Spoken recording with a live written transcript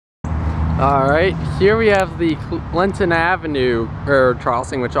Alright, here we have the Clinton Avenue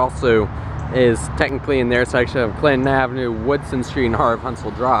crossing, which also is technically in their section of Clinton Avenue, Woodson Street, and Heart of Huntsville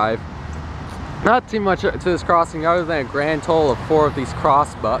Drive. Not too much to this crossing other than a grand total of 4 of these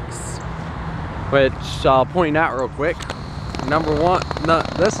crossbucks, which I'll point out real quick. Number 1, no,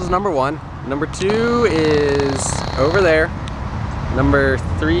 this is number 1. Number 2 is over there. Number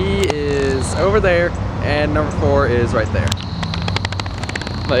 3 is over there, and number 4 is right there.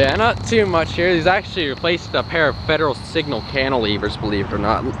 But yeah, not too much here. These actually replaced a pair of federal signal cantilevers, believe it or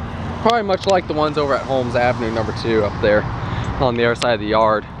not. Probably much like the ones over at Holmes Avenue, number 2, up there on the other side of the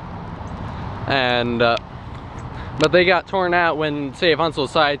yard. And but they got torn out when the city of Huntsville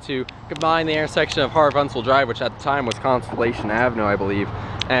decided to combine the intersection of Heart of Huntsville Drive, which at the time was Constellation Avenue, I believe,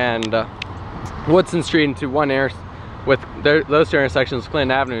 and Woodson Street into one with those 2 intersections,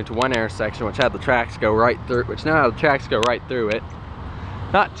 Clinton Avenue into one intersection, which had the tracks go right through, which now have the tracks go right through it.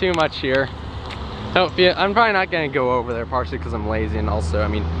 Not too much here. I'm probably not going to go over there, partially because I'm lazy, and also, I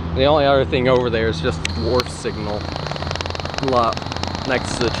mean, the only other thing over there is just a dwarf signal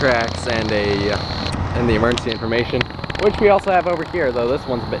next to the tracks and the emergency information, which we also have over here, though this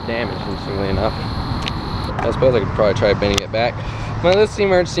one's a bit damaged, interestingly enough. I suppose I could probably try bending it back. But this is the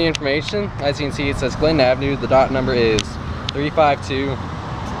emergency information. As you can see, it says Clinton Avenue. The dot number is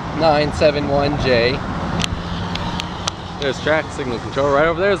 352971J. There's track signal control. Right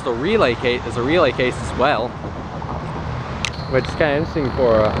over there is the relay case. There's a relay case as well, which is kind of interesting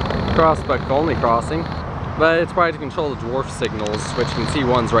for a crossbuck only crossing. But it's probably to control the dwarf signals, which you can see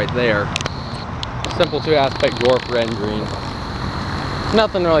one's right there. Simple 2-aspect dwarf rendering.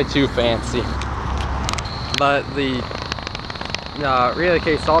 Nothing really too fancy. But the relay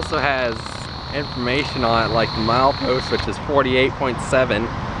case also has information on it, like the milepost, which is 48.7.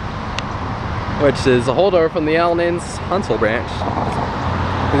 which is a holdover from the L&N's Huntsville branch.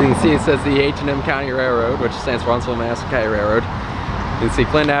 As you can see, it says the H&M County Railroad, which stands for Huntsville Madison County Railroad. You can see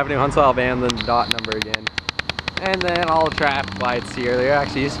Clinton Avenue, Huntsville, Alabama, then the dot number again. And then all the traffic lights here. There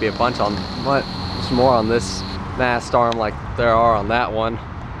actually used to be a bunch on, there's more on this mast arm like there are on that one.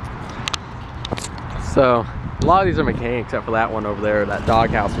 So, a lot of these are mechanical except for that one over there, that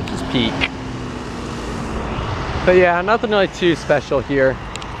doghouse, which is Peak. But yeah, nothing really too special here.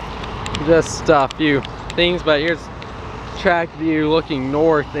 Just a few things, but here's track view looking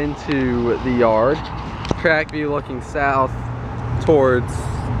north into the yard, track view looking south towards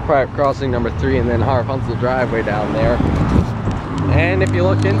private crossing number 3, and then Heart of Huntsville driveway down there. And if you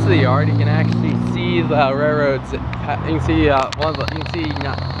look into the yard, you can actually see the railroads. You can see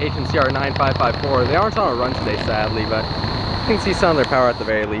HNCR 9554. They aren't on a run today, sadly, but you can see some of their power at the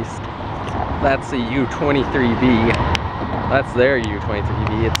very least. That's the U23B. That's their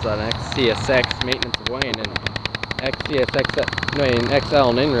U23B. It's an XCSX maintenance of Wayne and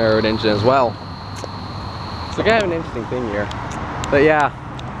XL&N railroad engine as well. So kind of an interesting thing here. But yeah,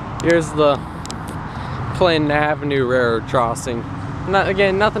 here's the Clinton Avenue railroad crossing.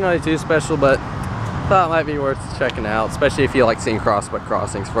 Again, nothing really too special, but thought it might be worth checking out, especially if you like seeing crossbuck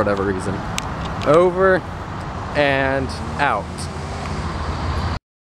crossings for whatever reason. Over and out.